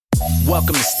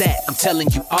Welcome to Stat, I'm telling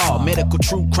you all medical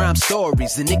true crime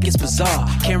stories, and it gets bizarre.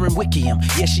 Karen Wickham,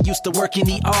 yeah, she used to work in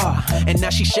ER, and now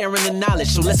she's sharing the knowledge,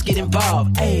 so let's get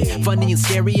involved. Hey, funny and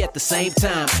scary at the same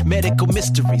time. Medical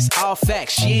mysteries, all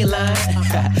facts, she ain't lying.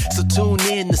 So tune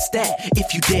in to Stat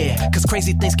if you dare, cause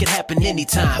crazy things can happen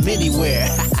anytime, anywhere.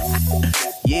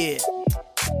 Yeah.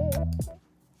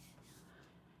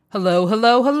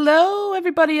 Hello,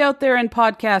 everybody out there in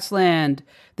podcast land.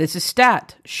 This is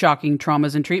Stat, Shocking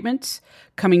Traumas and Treatments,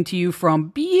 coming to you from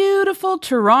beautiful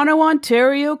Toronto,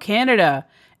 Ontario, Canada.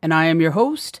 And I am your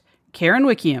host, Karen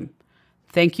Wickham.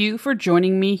 Thank you for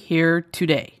joining me here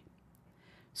today.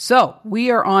 So, we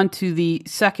are on to the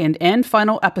second and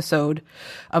final episode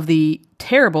of the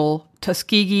terrible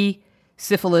Tuskegee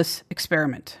syphilis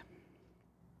experiment.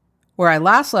 Where I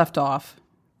last left off,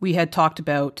 we had talked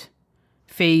about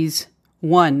Phase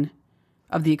 1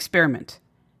 of the experiment.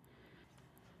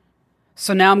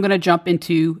 So now I'm going to jump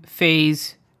into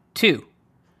Phase 2,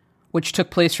 which took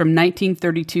place from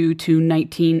 1932 to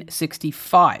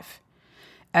 1965.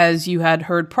 As you had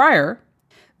heard prior,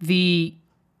 the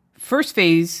first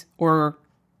phase, or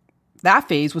that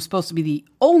phase, was supposed to be the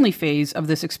only phase of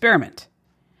this experiment,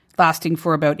 lasting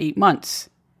for about 8 months.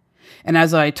 And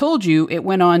as I told you, it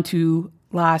went on to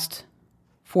last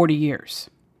 40 years.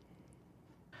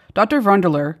 Dr.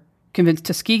 Vonderler convinced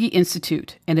Tuskegee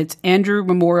Institute and its Andrew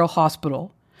Memorial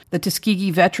Hospital, the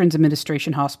Tuskegee Veterans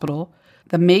Administration Hospital,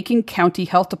 the Macon County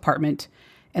Health Department,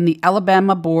 and the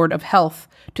Alabama Board of Health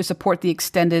to support the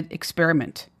extended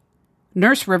experiment.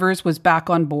 Nurse Rivers was back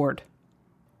on board.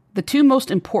 The two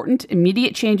most important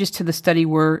immediate changes to the study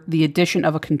were the addition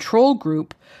of a control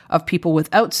group of people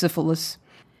without syphilis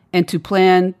and to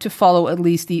plan to follow at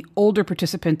least the older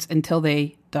participants until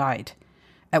they died,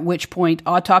 at which point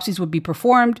autopsies would be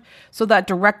performed so that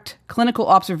direct clinical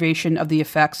observation of the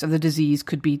effects of the disease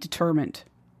could be determined.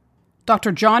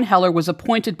 Dr. John Heller was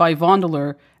appointed by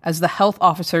Vonderler as the health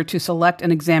officer to select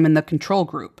and examine the control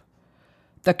group.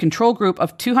 The control group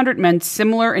of 200 men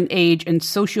similar in age and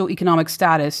socioeconomic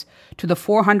status to the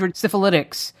 400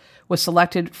 syphilitics was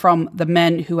selected from the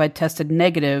men who had tested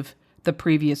negative the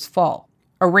previous fall.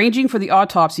 Arranging for the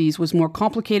autopsies was more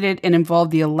complicated and involved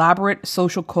the elaborate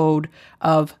social code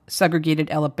of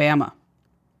segregated Alabama.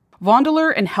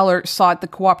 Vonderler and Heller sought the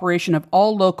cooperation of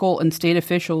all local and state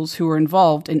officials who were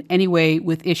involved in any way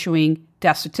with issuing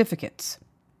death certificates.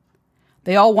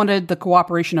 They all wanted the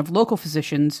cooperation of local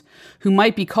physicians who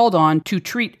might be called on to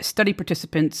treat study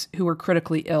participants who were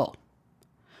critically ill.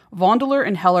 Vonderler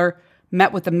and Heller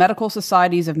met with the medical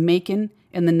societies of Macon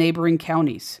and the neighboring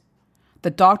counties. The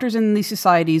doctors in these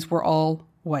societies were all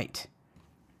white.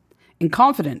 In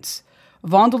confidence,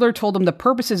 Vonderler told them the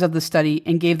purposes of the study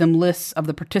and gave them lists of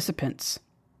the participants.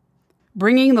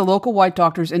 Bringing the local white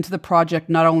doctors into the project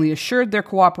not only assured their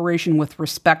cooperation with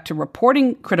respect to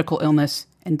reporting critical illness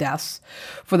and deaths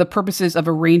for the purposes of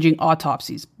arranging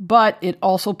autopsies, but it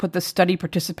also put the study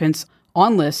participants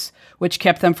on lists which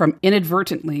kept them from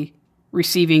inadvertently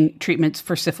receiving treatments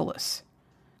for syphilis.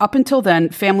 Up until then,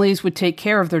 families would take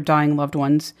care of their dying loved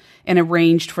ones and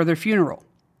arranged for their funeral.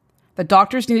 The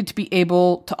doctors needed to be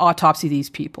able to autopsy these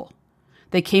people.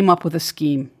 They came up with a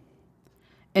scheme.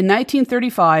 In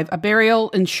 1935, a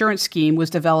burial insurance scheme was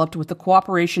developed with the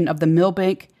cooperation of the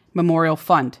Milbank Memorial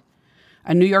Fund,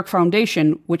 a New York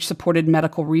foundation which supported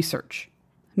medical research.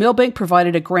 Milbank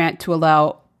provided a grant to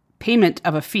allow payment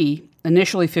of a fee,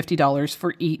 initially $50,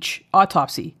 for each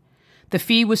autopsy. The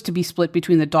fee was to be split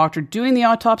between the doctor doing the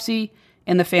autopsy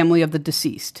and the family of the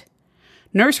deceased.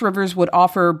 Nurse Rivers would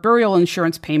offer burial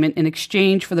insurance payment in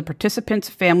exchange for the participants'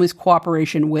 families'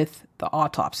 cooperation with the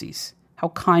autopsies. How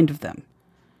kind of them.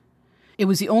 It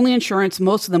was the only insurance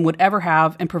most of them would ever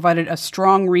have and provided a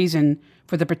strong reason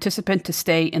for the participant to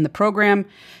stay in the program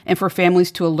and for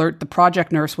families to alert the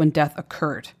project nurse when death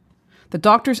occurred. The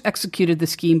doctors executed the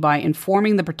scheme by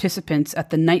informing the participants at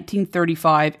the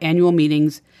 1935 annual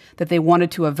meetings that they wanted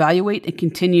to evaluate and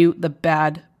continue the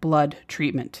bad blood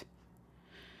treatment.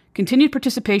 Continued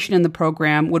participation in the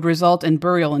program would result in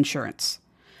burial insurance.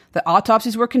 The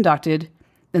autopsies were conducted,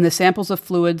 and the samples of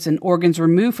fluids and organs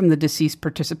removed from the deceased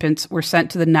participants were sent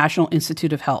to the National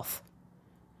Institute of Health.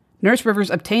 Nurse Rivers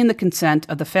obtained the consent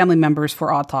of the family members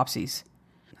for autopsies.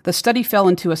 The study fell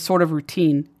into a sort of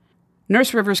routine.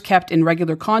 Nurse Rivers kept in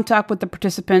regular contact with the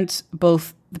participants,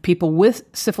 both the people with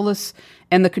syphilis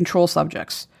and the control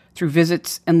subjects, through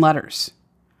visits and letters.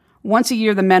 Once a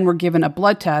year, the men were given a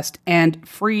blood test and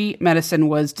free medicine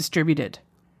was distributed.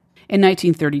 In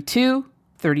 1932,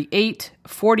 38,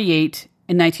 48,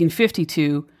 and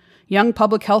 1952, young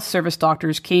public health service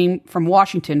doctors came from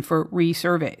Washington for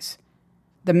re-surveys.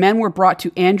 The men were brought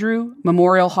to Andrew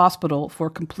Memorial Hospital for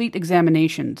complete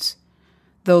examinations,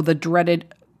 though the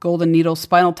dreaded golden needle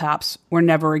spinal taps were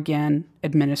never again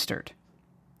administered.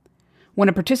 When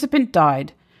a participant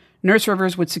died, Nurse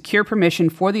Rivers would secure permission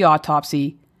for the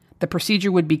autopsy, the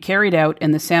procedure would be carried out,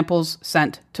 and the samples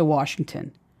sent to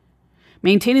Washington.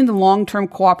 Maintaining the long-term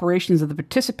cooperations of the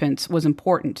participants was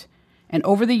important, and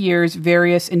over the years,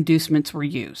 various inducements were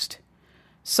used.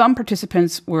 Some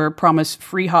participants were promised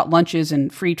free hot lunches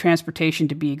and free transportation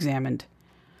to be examined.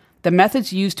 The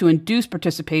methods used to induce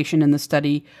participation in the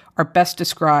study are best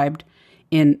described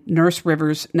in Nurse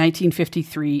Rivers'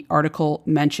 1953 article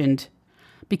mentioned.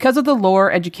 Because of the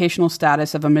lower educational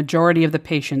status of a majority of the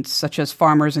patients, such as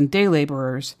farmers and day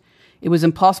laborers, it was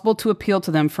impossible to appeal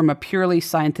to them from a purely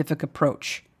scientific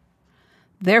approach.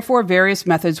 Therefore, various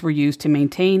methods were used to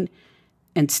maintain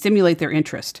and stimulate their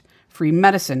interest: free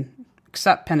medicine,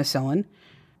 except penicillin,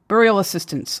 burial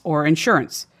assistance or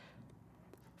insurance,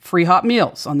 free hot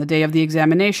meals on the day of the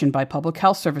examination by public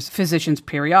health service physicians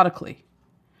periodically,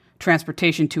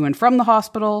 transportation to and from the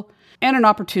hospital, and an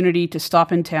opportunity to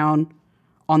stop in town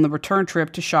on the return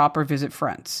trip to shop or visit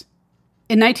friends.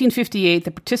 In 1958,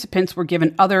 the participants were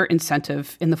given other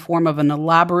incentive in the form of an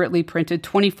elaborately printed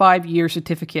 25-year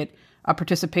certificate of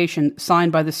participation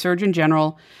signed by the Surgeon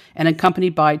General and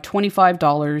accompanied by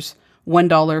 $25,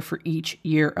 $1 for each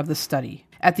year of the study.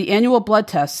 At the annual blood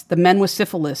tests, the men with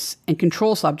syphilis and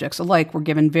control subjects alike were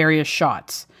given various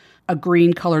shots: a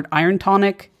green-colored iron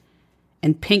tonic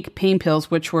and pink pain pills,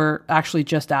 which were actually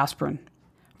just aspirin.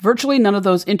 Virtually none of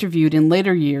those interviewed in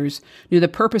later years knew the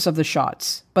purpose of the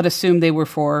shots, but assumed they were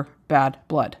for bad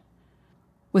blood.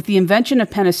 With the invention of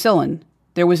penicillin,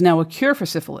 there was now a cure for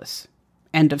syphilis.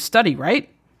 End of study, right?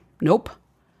 Nope.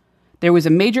 There was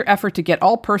a major effort to get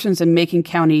all persons in Macon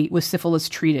County with syphilis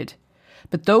treated,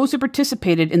 but those who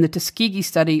participated in the Tuskegee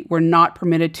study were not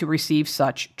permitted to receive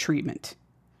such treatment.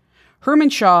 Herman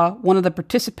Shaw, one of the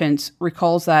participants,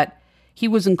 recalls that he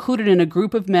was included in a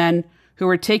group of men who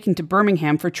were taken to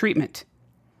Birmingham for treatment.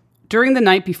 During the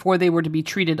night before they were to be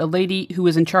treated, a lady who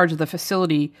was in charge of the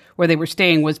facility where they were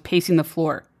staying was pacing the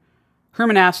floor.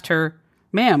 Herman asked her,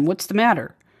 "Ma'am, what's the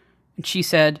matter?" And she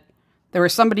said, "There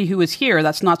is somebody who is here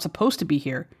that's not supposed to be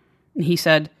here." And he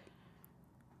said,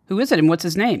 "Who is it and what's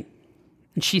his name?"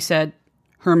 And she said,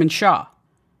 "Herman Shaw."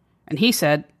 And he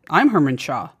said, "I'm Herman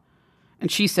Shaw." And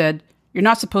she said, "You're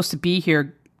not supposed to be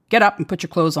here. Get up and put your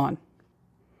clothes on."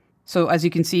 So as you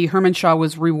can see, Herman Shaw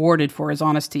was rewarded for his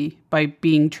honesty by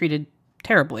being treated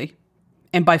terribly.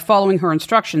 And by following her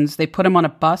instructions, they put him on a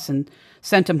bus and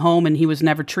sent him home, and he was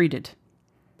never treated.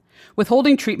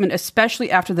 Withholding treatment,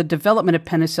 especially after the development of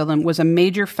penicillin, was a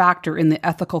major factor in the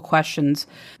ethical questions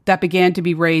that began to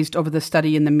be raised over the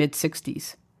study in the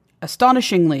mid-60s.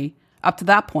 Astonishingly, up to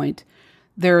that point,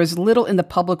 there is little in the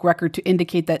public record to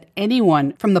indicate that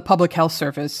anyone from the Public Health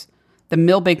Service, the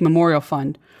Milbank Memorial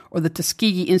Fund, or the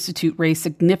Tuskegee Institute raised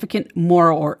significant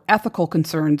moral or ethical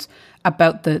concerns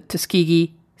about the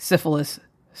Tuskegee syphilis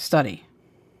study.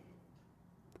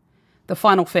 The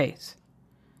final phase,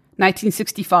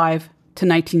 1965 to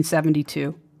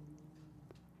 1972.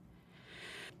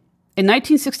 In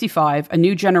 1965, a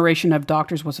new generation of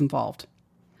doctors was involved.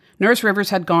 Nurse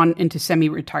Rivers had gone into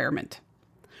semi-retirement.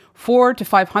 400 to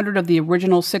 500 of the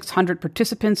original 600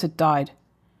 participants had died.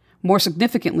 More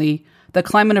significantly, the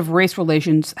climate of race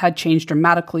relations had changed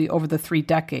dramatically over the 3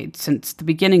 decades since the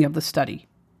beginning of the study.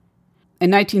 In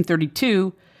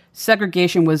 1932,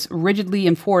 segregation was rigidly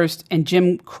enforced and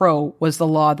Jim Crow was the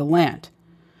law of the land.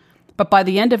 But by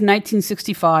the end of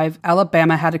 1965,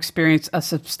 Alabama had experienced a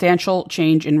substantial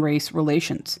change in race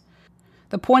relations.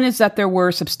 The point is that there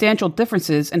were substantial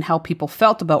differences in how people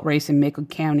felt about race in Macon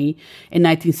County in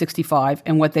 1965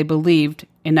 and what they believed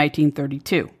in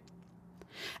 1932.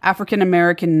 African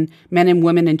American men and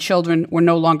women and children were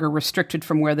no longer restricted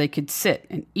from where they could sit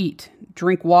and eat,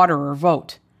 drink water, or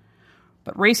vote.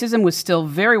 But racism was still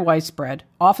very widespread,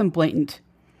 often blatant,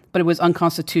 but it was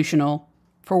unconstitutional,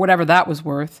 for whatever that was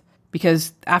worth,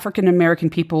 because African American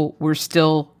people were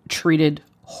still treated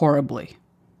horribly.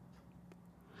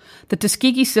 The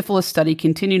Tuskegee syphilis study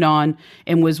continued on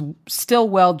and was still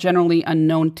well generally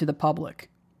unknown to the public.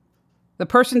 The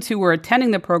persons who were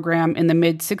attending the program in the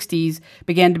mid-60s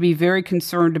began to be very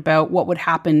concerned about what would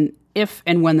happen if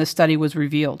and when the study was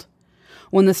revealed.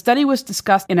 When the study was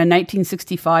discussed in a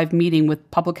 1965 meeting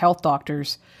with public health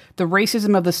doctors, the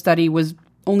racism of the study was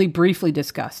only briefly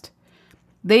discussed.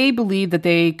 They believed that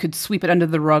they could sweep it under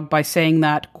the rug by saying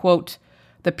that, quote,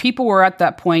 the people were at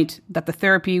that point that the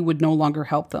therapy would no longer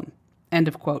help them, end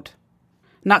of quote.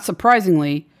 Not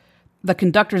surprisingly, the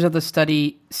conductors of the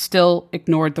study still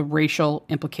ignored the racial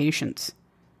implications.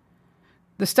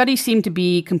 The study seemed to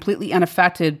be completely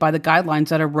unaffected by the guidelines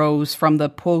that arose from the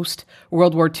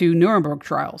post-World War II Nuremberg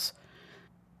trials.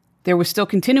 There was still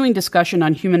continuing discussion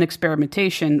on human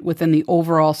experimentation within the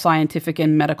overall scientific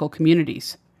and medical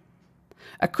communities.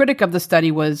 A critic of the study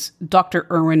was Dr.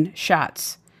 Erwin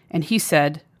Schatz, and he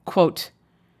said, quote,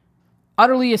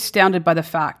 "Utterly astounded by the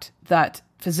fact that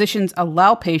physicians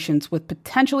allow patients with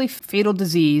potentially fatal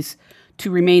disease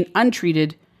to remain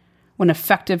untreated when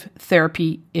effective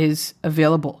therapy is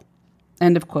available."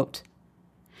 End of quote.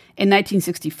 In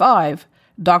 1965,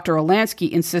 Dr. Olansky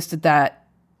insisted that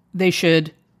they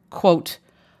should, quote,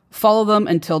 "follow them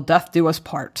until death do us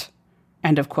part."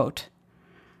 End of quote.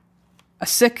 A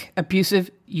sick,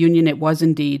 abusive union it was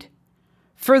indeed.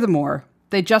 Furthermore,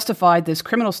 they justified this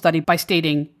criminal study by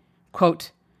stating,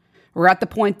 quote, "We're at the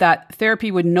point that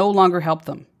therapy would no longer help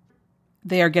them.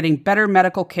 They are getting better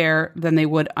medical care than they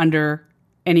would under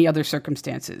any other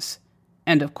circumstances."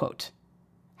 End of quote.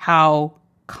 How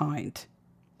kind.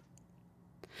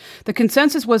 The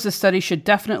consensus was the study should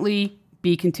definitely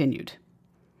be continued.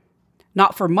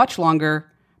 Not for much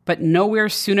longer, but nowhere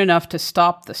soon enough to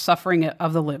stop the suffering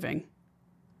of the living.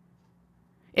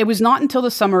 It was not until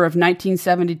the summer of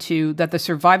 1972 that the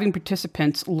surviving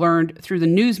participants learned through the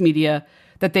news media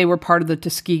that they were part of the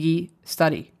Tuskegee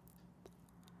study.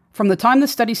 From the time the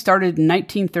study started in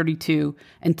 1932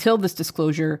 until this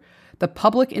disclosure, the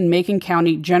public in Macon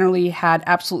County generally had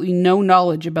absolutely no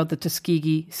knowledge about the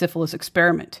Tuskegee syphilis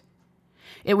experiment.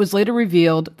 It was later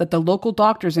revealed that the local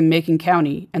doctors in Macon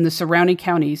County and the surrounding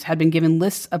counties had been given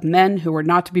lists of men who were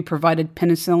not to be provided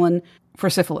penicillin for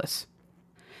syphilis.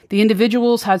 The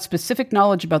individuals had specific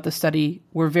knowledge about the study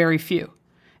were very few,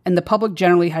 and the public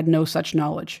generally had no such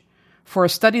knowledge. For a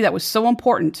study that was so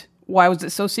important, why was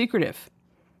it so secretive?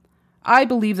 I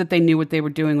believe that they knew what they were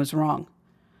doing was wrong.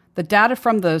 The data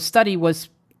from the study was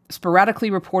sporadically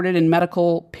reported in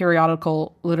medical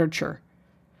periodical literature.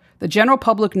 The general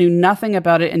public knew nothing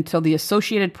about it until the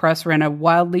Associated Press ran a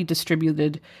widely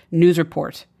distributed news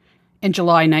report in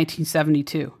July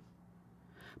 1972.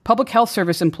 Public Health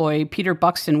Service employee Peter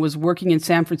Buxton was working in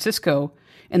San Francisco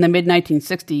in the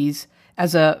mid-1960s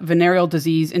as a venereal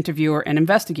disease interviewer and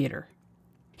investigator.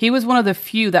 He was one of the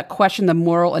few that questioned the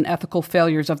moral and ethical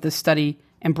failures of this study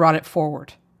and brought it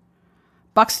forward.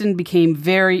 Buxton became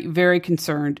very, very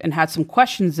concerned and had some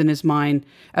questions in his mind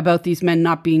about these men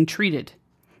not being treated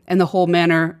and the whole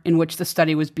manner in which the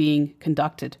study was being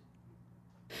conducted.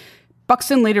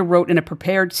 Buxton later wrote in a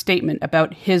prepared statement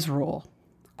about his role,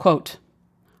 quote,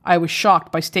 "I was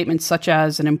shocked by statements such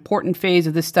as an important phase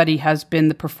of this study has been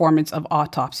the performance of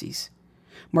autopsies.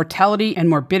 Mortality and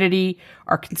morbidity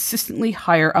are consistently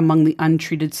higher among the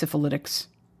untreated syphilitics,"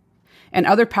 and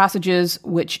other passages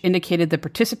which indicated the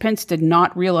participants did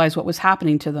not realize what was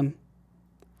happening to them.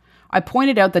 I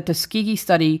pointed out that the Tuskegee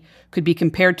study could be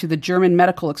compared to the German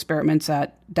medical experiments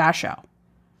at Dachau,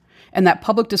 and that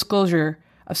public disclosure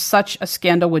of such a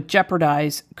scandal would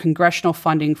jeopardize congressional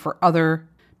funding for other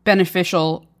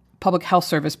beneficial public health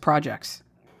service projects.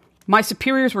 My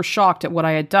superiors were shocked at what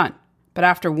I had done, but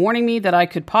after warning me that I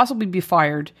could possibly be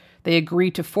fired, they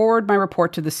agreed to forward my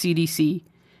report to the CDC.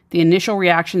 The initial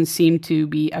reaction seemed to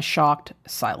be a shocked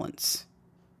silence.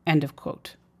 End of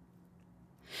quote.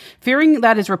 Fearing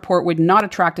that his report would not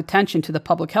attract attention to the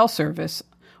Public Health Service,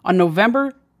 on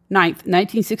November 9th,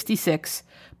 1966,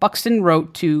 Buxton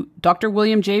wrote to Dr.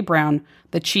 William J. Brown,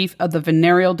 the chief of the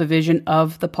Venereal Division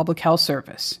of the Public Health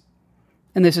Service.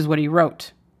 And this is what he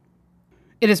wrote.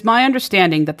 "It is my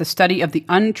understanding that the study of the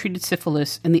untreated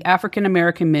syphilis in the African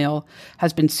American male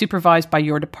has been supervised by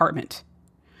your department.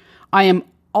 I am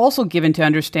also given to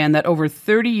understand that over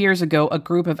 30 years ago, a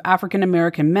group of African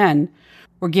American men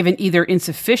were given either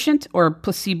insufficient or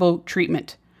placebo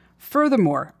treatment.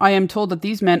 Furthermore, I am told that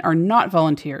these men are not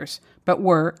volunteers, but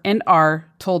were and are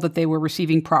told that they were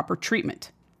receiving proper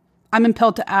treatment. I'm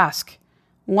impelled to ask,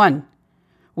 1.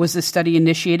 Was this study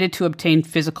initiated to obtain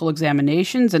physical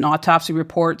examinations and autopsy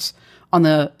reports on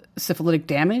the syphilitic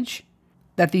damage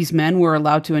that these men were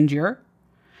allowed to endure?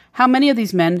 How many of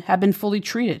these men have been fully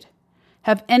treated?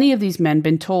 Have any of these men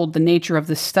been told the nature of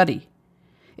this study?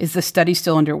 Is the study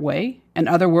still underway? In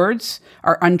other words,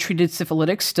 are untreated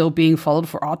syphilitics still being followed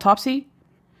for autopsy?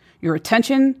 Your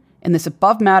attention in this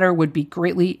above matter would be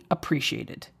greatly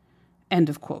appreciated." End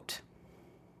of quote.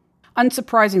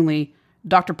 Unsurprisingly,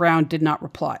 Dr. Brown did not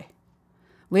reply.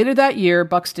 Later that year,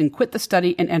 Buxton quit the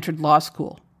study and entered law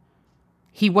school.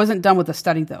 He wasn't done with the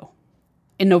study, though.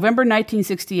 In November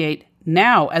 1968,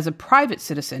 now as a private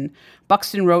citizen,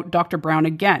 Buxton wrote Dr. Brown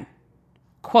again.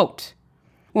 Quote,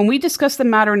 "When we discussed the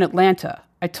matter in Atlanta,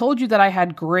 I told you that I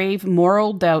had grave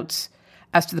moral doubts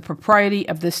as to the propriety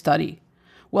of this study.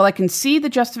 While I can see the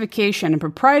justification and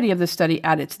propriety of the study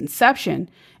at its inception,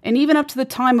 and even up to the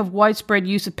time of widespread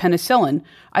use of penicillin,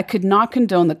 I could not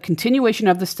condone the continuation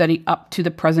of the study up to the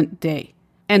present day."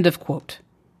 End of quote.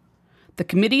 The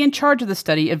committee in charge of the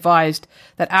study advised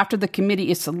that after the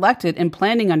committee is selected and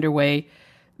planning underway,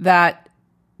 that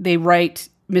they write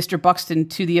Mr. Buxton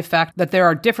to the effect that there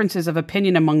are differences of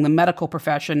opinion among the medical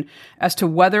profession as to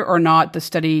whether or not the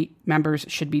study members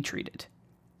should be treated.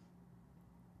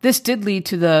 This did lead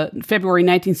to the February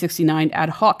 1969 ad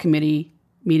hoc committee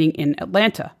meeting in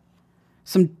Atlanta.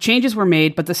 Some changes were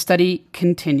made, but the study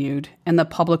continued, and the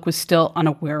public was still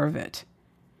unaware of it.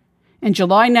 In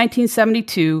July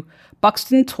 1972,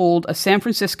 Buxton told a San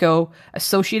Francisco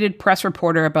Associated Press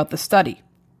reporter about the study.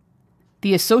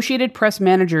 The Associated Press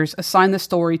managers assigned the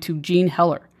story to Gene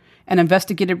Heller, an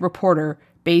investigative reporter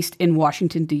based in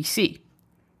Washington, D.C.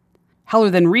 Heller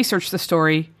then researched the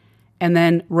story and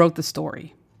then wrote the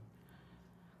story.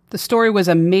 The story was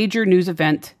a major news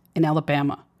event in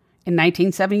Alabama in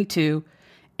 1972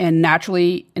 and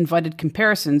naturally invited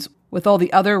comparisons with all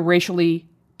the other racially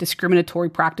discriminatory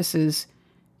practices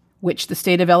which the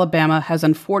state of Alabama has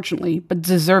unfortunately but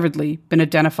deservedly been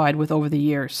identified with over the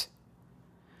years.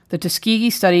 The Tuskegee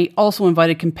study also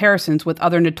invited comparisons with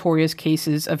other notorious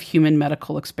cases of human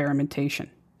medical experimentation.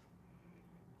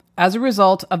 As a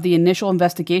result of the initial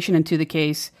investigation into the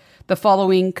case, the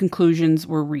following conclusions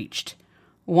were reached.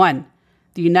 1.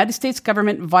 The United States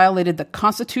government violated the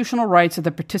constitutional rights of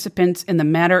the participants in the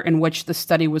manner in which the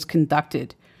study was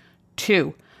conducted.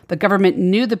 2. The government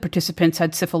knew the participants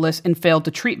had syphilis and failed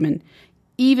to treatment,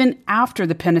 even after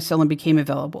the penicillin became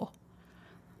available.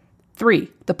 3.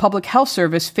 The Public Health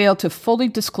Service failed to fully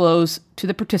disclose to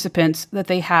the participants that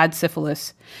they had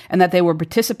syphilis and that they were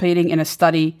participating in a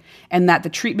study and that the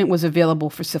treatment was available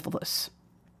for syphilis.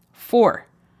 4.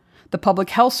 The Public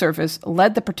Health Service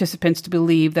led the participants to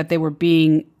believe that they were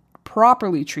being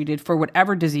properly treated for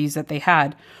whatever disease that they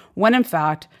had, when in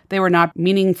fact they were not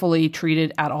meaningfully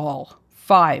treated at all.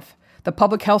 5. The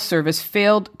Public Health Service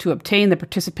failed to obtain the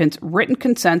participants' written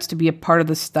consents to be a part of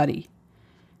the study.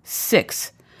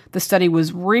 6. The study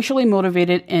was racially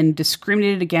motivated and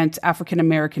discriminated against African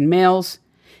American males,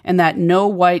 and that no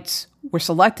whites were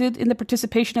selected in the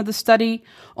participation of the study.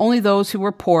 Only those who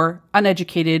were poor,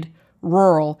 uneducated,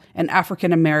 rural, and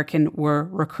African American were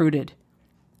recruited.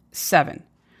 7.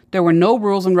 There were no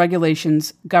rules and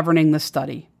regulations governing the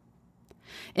study.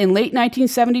 In late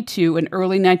 1972 and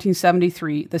early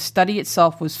 1973, the study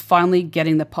itself was finally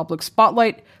getting the public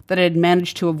spotlight that it had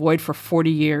managed to avoid for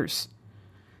 40 years.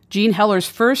 Gene Heller's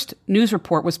first news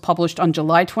report was published on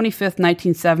July 25,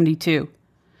 1972.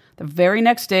 The very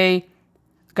next day,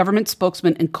 government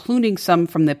spokesmen, including some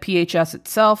from the PHS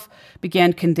itself,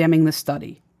 began condemning the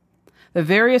study. The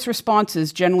various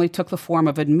responses generally took the form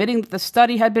of admitting that the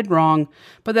study had been wrong,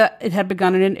 but that it had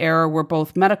begun in an era where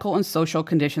both medical and social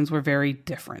conditions were very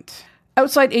different.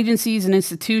 Outside agencies and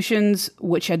institutions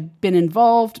which had been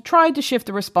involved tried to shift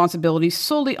the responsibility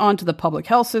solely onto the public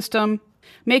health system.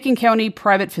 Macon County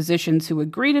private physicians who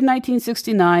agreed in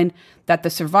 1969 that the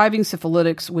surviving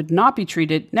syphilitics would not be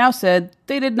treated now said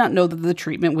they did not know that the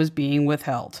treatment was being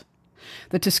withheld.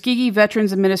 The Tuskegee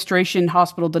Veterans Administration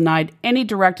Hospital denied any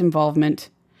direct involvement,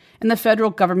 and the federal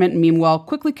government meanwhile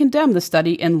quickly condemned the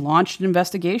study and launched an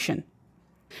investigation.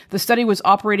 The study was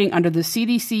operating under the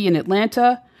CDC in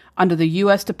Atlanta, under the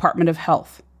U.S. Department of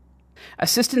Health.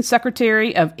 Assistant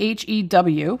Secretary of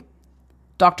HEW,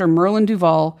 Dr. Merlin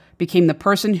Duval, became the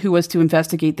person who was to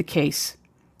investigate the case.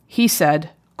 He said,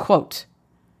 quote,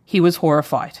 "He was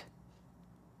horrified."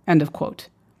 End of quote.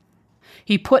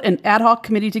 He put an ad hoc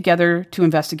committee together to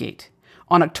investigate.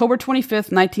 On October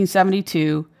 25,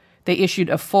 1972, they issued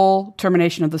a full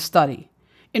termination of the study.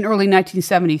 In early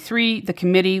 1973, the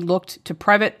committee looked to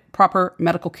private, proper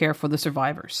medical care for the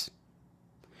survivors.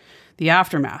 The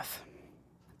aftermath.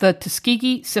 The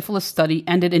Tuskegee syphilis study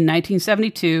ended in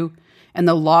 1972, and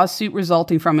the lawsuit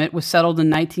resulting from it was settled in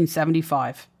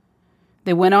 1975.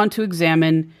 They went on to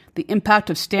examine the impact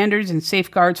of standards and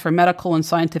safeguards for medical and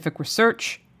scientific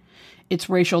research, its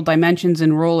racial dimensions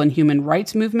and role in human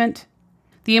rights movement,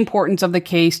 the importance of the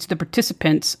case to the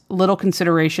participants. Little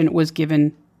consideration was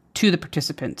given to the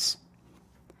participants.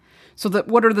 So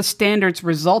what are the standards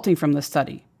resulting from the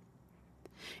study?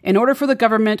 In order for the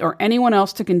government or anyone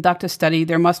else to conduct a study,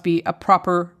 there must be a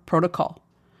proper protocol.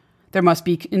 There must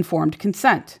be informed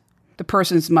consent. The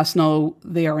persons must know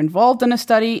they are involved in a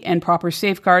study, and proper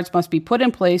safeguards must be put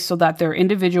in place so that their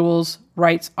individuals'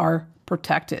 rights are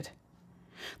protected.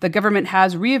 The government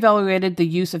has reevaluated the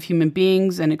use of human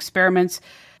beings and experiments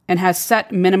and has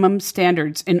set minimum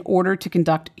standards in order to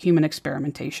conduct human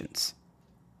experimentations.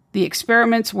 The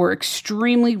experiments were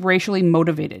extremely racially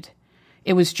motivated.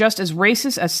 It was just as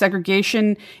racist as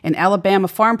segregation in Alabama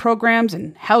farm programs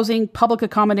and housing, public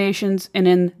accommodations, and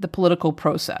in the political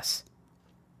process.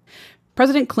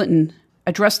 President Clinton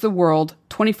addressed the world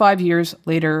 25 years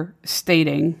later,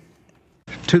 stating,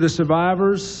 "To the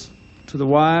survivors, to the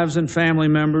wives and family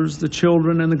members, the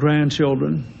children and the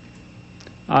grandchildren,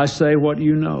 I say what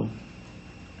you know.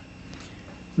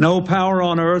 No power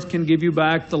on earth can give you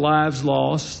back the lives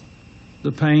lost,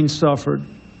 the pain suffered,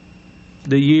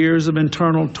 the years of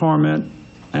internal torment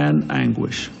and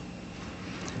anguish.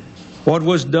 What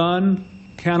was done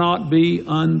cannot be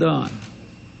undone.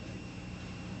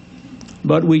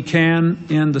 But we can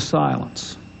end the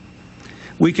silence.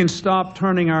 We can stop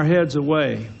turning our heads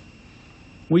away.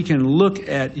 We can look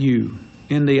at you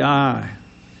in the eye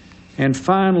and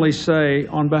finally say,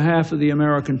 on behalf of the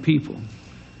American people,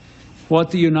 what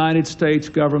the United States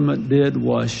government did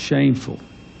was shameful,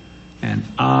 and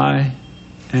I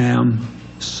am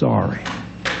sorry."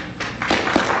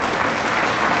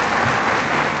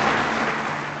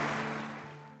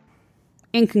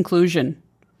 In conclusion,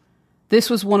 this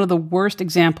was one of the worst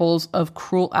examples of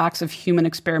cruel acts of human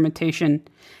experimentation,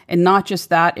 and not just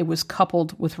that, it was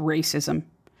coupled with racism.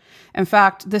 In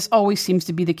fact, this always seems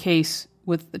to be the case,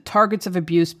 with the targets of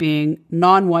abuse being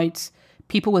non-whites,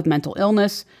 people with mental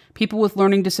illness, people with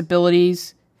learning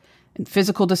disabilities and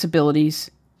physical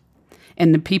disabilities,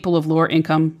 and the people of lower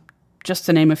income, just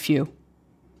to name a few.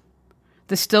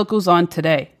 This still goes on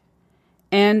today,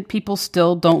 and people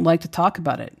still don't like to talk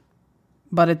about it,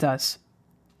 but it does.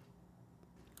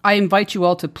 I invite you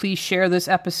all to please share this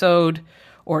episode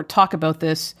or talk about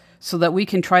this so that we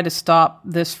can try to stop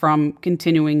this from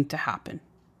continuing to happen.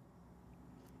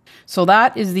 So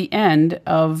that is the end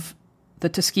of the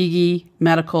Tuskegee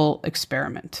medical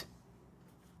experiment.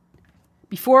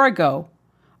 Before I go,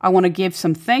 I want to give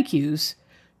some thank yous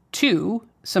to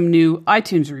some new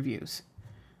iTunes reviews.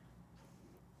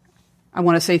 I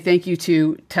want to say thank you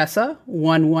to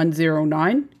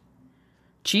Tessa1109,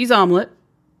 Cheese Omelet,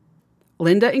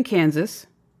 Linda in Kansas,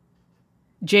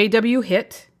 JW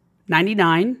Hit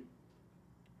 99,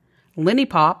 Linny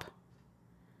Pop,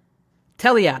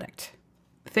 Teleaddict.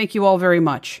 Thank you all very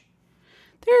much.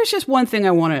 There's just one thing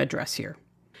I want to address here.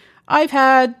 I've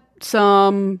had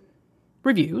some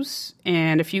reviews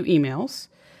and a few emails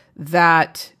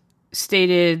that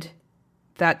stated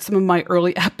that some of my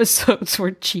early episodes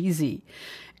were cheesy.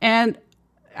 And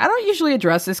I don't usually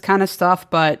address this kind of stuff,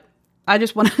 but I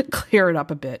just want to clear it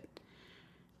up a bit.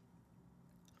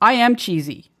 I am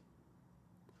cheesy.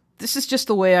 This is just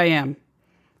the way I am.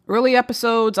 Early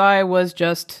episodes, I was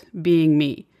just being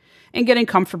me and getting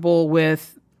comfortable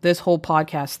with this whole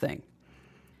podcast thing.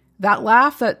 That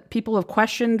laugh that people have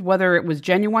questioned whether it was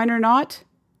genuine or not,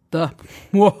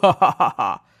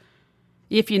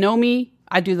 if you know me,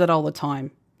 I do that all the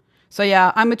time. So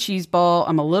yeah, I'm a cheeseball.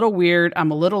 I'm a little weird.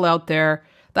 I'm a little out there.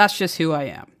 That's just who I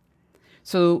am.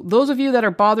 So those of you that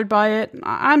are bothered by it,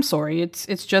 I'm sorry.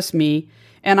 It's just me.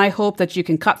 And I hope that you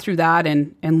can cut through that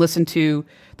and listen to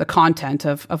the content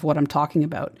of what I'm talking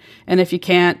about. And if you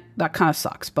can't, that kind of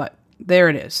sucks, but there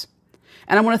it is.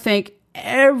 And I want to thank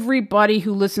everybody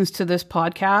who listens to this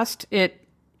podcast.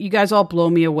 You guys all blow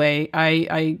me away.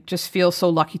 I just feel so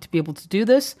lucky to be able to do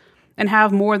this and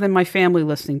have more than my family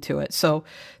listening to it. So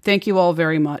thank you all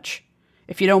very much.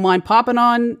 If you don't mind popping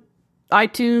on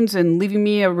iTunes and leaving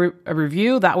me a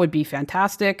review, that would be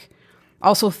fantastic.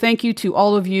 Also, thank you to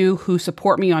all of you who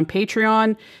support me on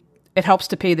Patreon. It helps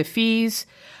to pay the fees.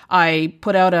 I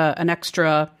put out an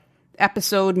extra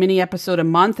mini episode a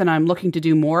month, and I'm looking to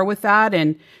do more with that.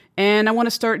 And I want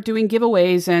to start doing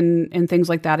giveaways and things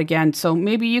like that again. So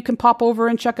maybe you can pop over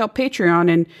and check out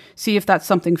Patreon and see if that's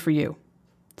something for you.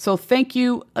 So thank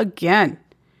you again.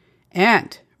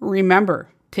 And remember,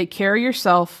 take care of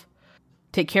yourself,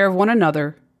 take care of one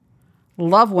another,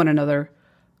 love one another,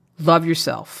 love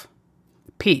yourself.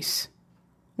 Peace.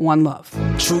 One love.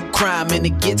 True crime and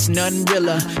it gets none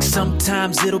realer.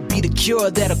 Sometimes it'll be the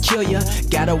cure that'll kill ya.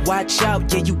 Gotta watch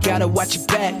out, yeah, you gotta watch your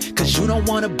back, cause you don't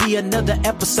wanna be another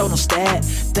episode on Stat.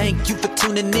 Thank you for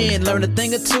tuning in, learn a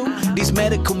thing or two. These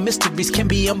medical mysteries can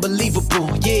be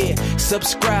unbelievable, yeah.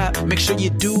 Subscribe, make sure you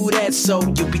do that so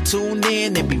you'll be tuned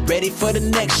in and be ready for the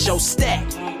next show.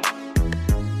 Stat.